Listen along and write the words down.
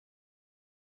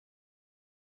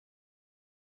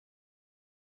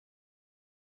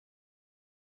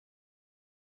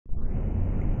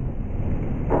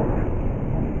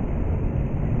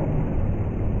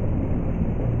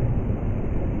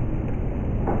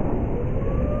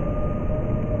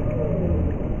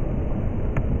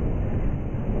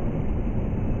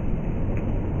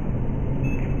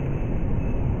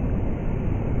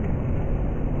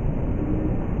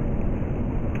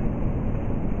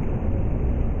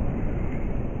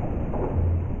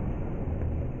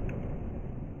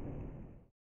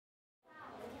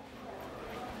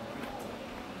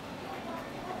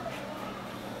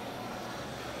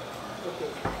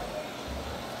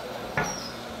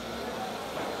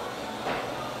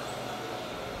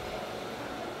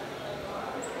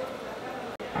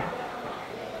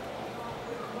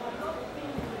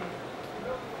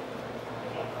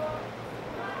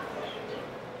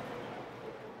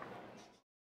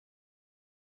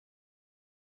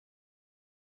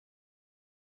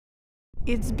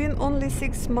It's been only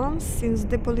 6 months since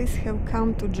the police have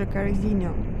come to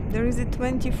Jacarezinho. There is a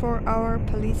 24-hour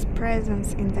police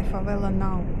presence in the favela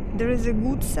now. There is a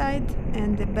good side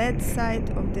and a bad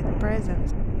side of that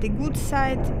presence. The good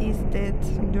side is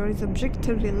that there is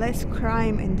objectively less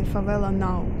crime in the favela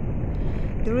now.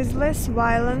 There is less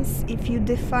violence if you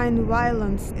define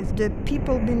violence as the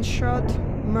people being shot,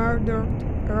 murdered,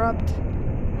 robbed.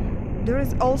 There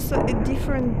is also a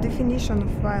different definition of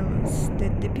violence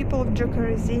that the people of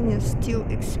Jacarezinho still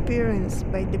experience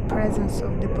by the presence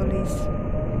of the police.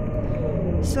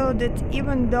 So that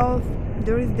even though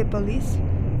there is the police,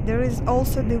 there is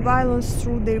also the violence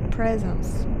through their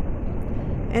presence.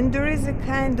 And there is a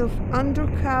kind of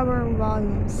undercover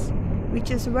violence,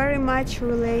 which is very much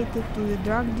related to the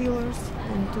drug dealers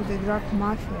and to the drug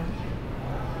mafia.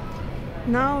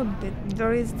 Now that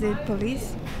there is the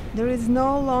police, there is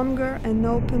no longer an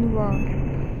open war.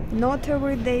 Not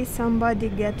every day somebody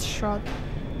gets shot,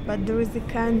 but there is a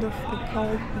kind of a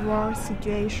cold war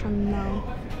situation now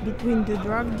between the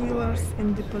drug dealers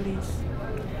and the police.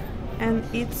 And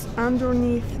it's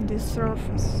underneath the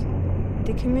surface.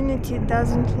 The community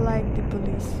doesn't like the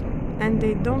police, and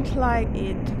they don't like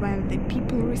it when the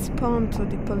people respond to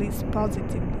the police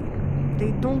positively.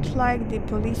 They don't like the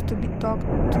police to be talked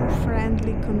to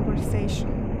friendly conversation.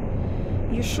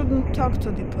 You shouldn't talk to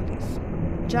the police.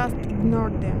 Just ignore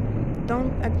them.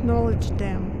 Don't acknowledge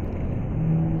them.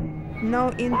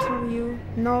 No interview,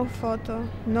 no photo,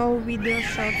 no video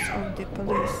shots of the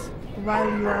police while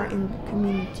you are in the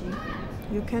community.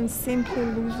 You can simply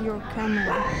lose your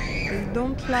camera. They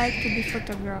don't like to be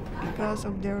photographed because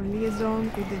of their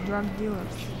liaison with the drug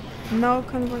dealers. No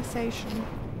conversation.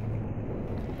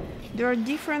 There are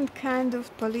different kinds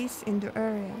of police in the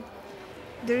area.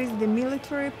 There is the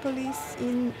military police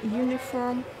in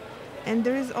uniform, and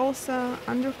there is also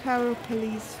undercover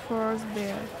police force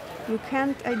there. You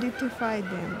can't identify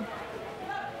them.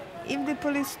 If the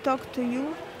police talk to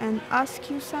you and ask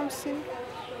you something,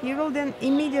 you will then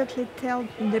immediately tell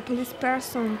the police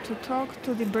person to talk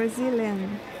to the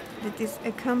Brazilian that is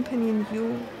accompanying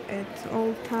you at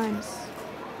all times.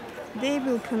 They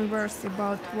will converse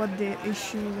about what the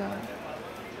issues are.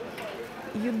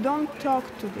 You don't talk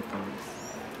to the police.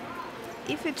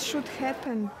 If it should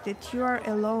happen that you are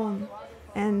alone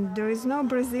and there is no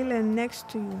Brazilian next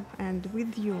to you and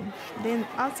with you, then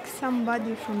ask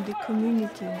somebody from the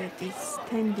community that is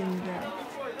standing there.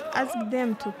 Ask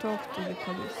them to talk to the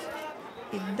police.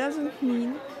 It doesn't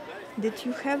mean that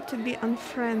you have to be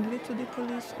unfriendly to the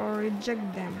police or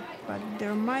reject them, but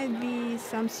there might be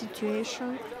some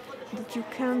situation that you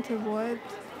can't avoid.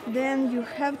 Then you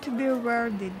have to be aware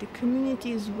that the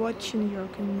community is watching your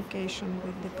communication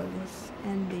with the police,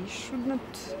 and they should not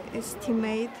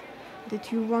estimate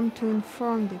that you want to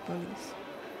inform the police.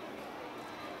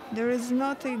 There is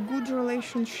not a good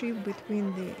relationship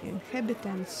between the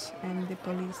inhabitants and the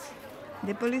police.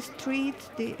 The police treat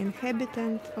the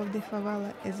inhabitants of the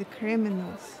favela as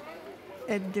criminals.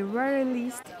 At the very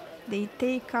least, they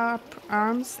take up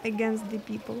arms against the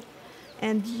people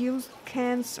and use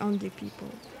cans on the people.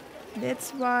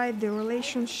 That's why the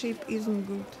relationship isn't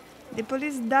good. The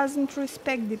police doesn't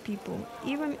respect the people,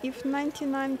 even if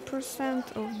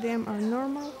 99% of them are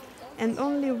normal and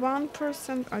only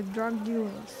 1% are drug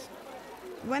dealers.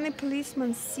 When a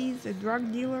policeman sees a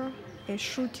drug dealer, a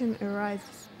shooting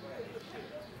arises.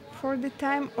 For the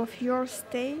time of your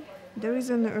stay, there is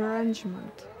an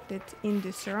arrangement that in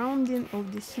the surrounding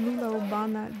of the cellula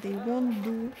urbana they won't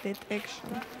do that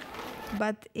action.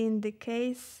 But in the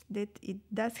case that it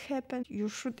does happen, you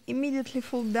should immediately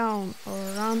fall down or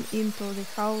run into the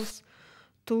house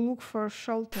to look for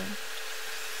shelter.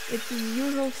 It is the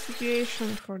usual situation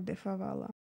for the favela.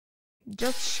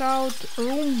 Just shout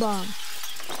Rumba.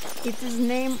 It is the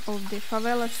name of the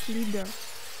favela's leader.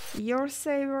 Your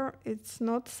savior, it's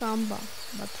not Samba,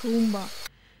 but Rumba.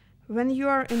 When you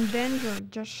are in danger,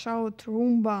 just shout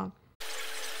Rumba.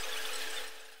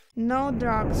 No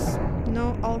drugs,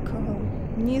 no alcohol,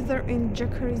 neither in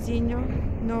Jacarezinho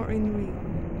nor in Rio.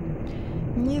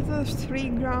 Neither 3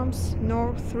 grams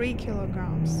nor 3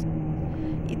 kilograms.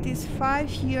 It is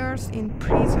 5 years in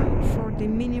prison for the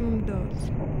minimum dose.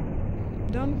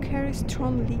 Don't carry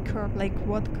strong liquor like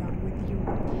vodka with you.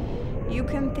 You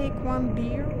can take 1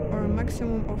 beer or a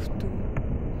maximum of 2.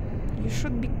 You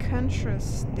should be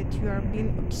conscious that you are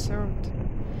being observed.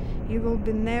 You will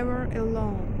be never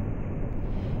alone.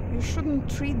 You shouldn't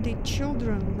treat the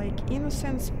children like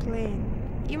innocents playing.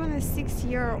 Even a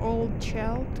 6-year-old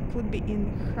child could be in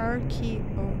hierarchy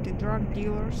of the drug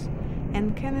dealers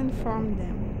and can inform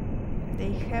them.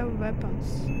 They have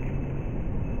weapons.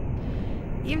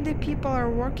 If the people are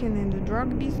working in the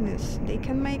drug business, they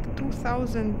can make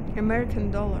 2,000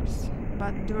 American dollars,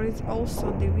 but there is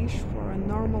also the wish for a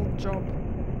normal job.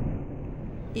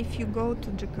 If you go to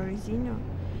Jacarezinho,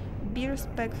 be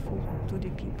respectful to the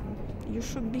people. You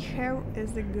should behave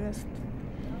as a guest.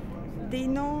 They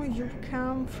know you've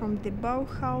come from the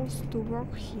Bauhaus to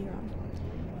work here.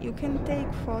 You can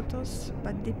take photos,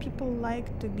 but the people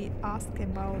like to be asked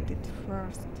about it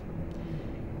first.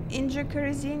 In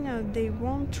Jacarezinho, they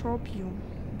won't rob you,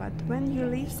 but when you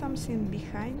leave something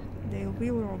behind, they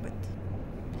will rob it.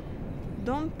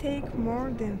 Don't take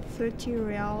more than 30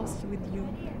 reals with you,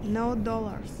 no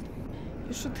dollars.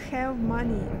 You should have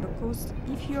money, because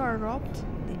if you are robbed,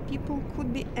 the people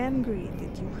could be angry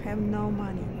that you have no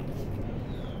money.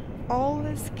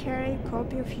 Always carry a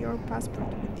copy of your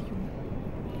passport with you.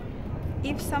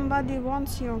 If somebody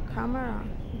wants your camera,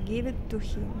 give it to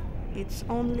him. It's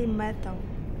only metal.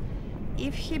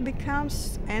 If he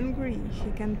becomes angry,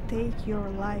 he can take your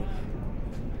life.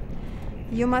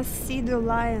 You must see the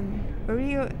lion.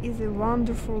 Rio is a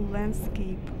wonderful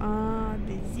landscape.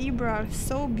 The zebra are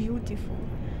so beautiful.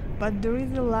 But there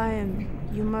is a lion.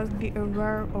 You must be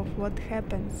aware of what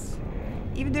happens.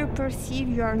 If they perceive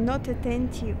you are not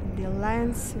attentive, the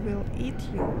lions will eat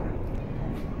you.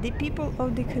 The people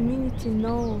of the community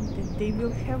know that they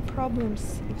will have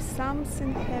problems if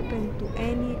something happened to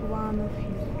any one of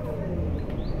you.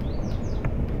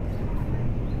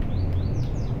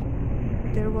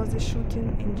 There was a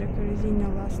shooting in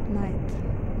Jacarezinho last night.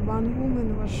 One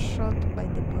woman was shot by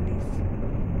the police,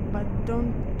 but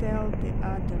don't tell the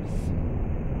others.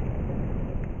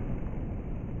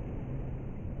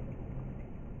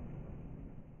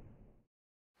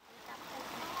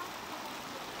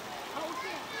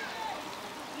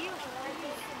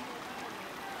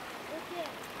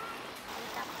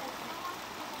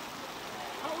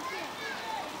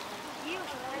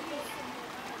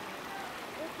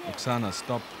 Oksana,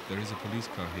 stop. There is a police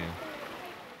car here.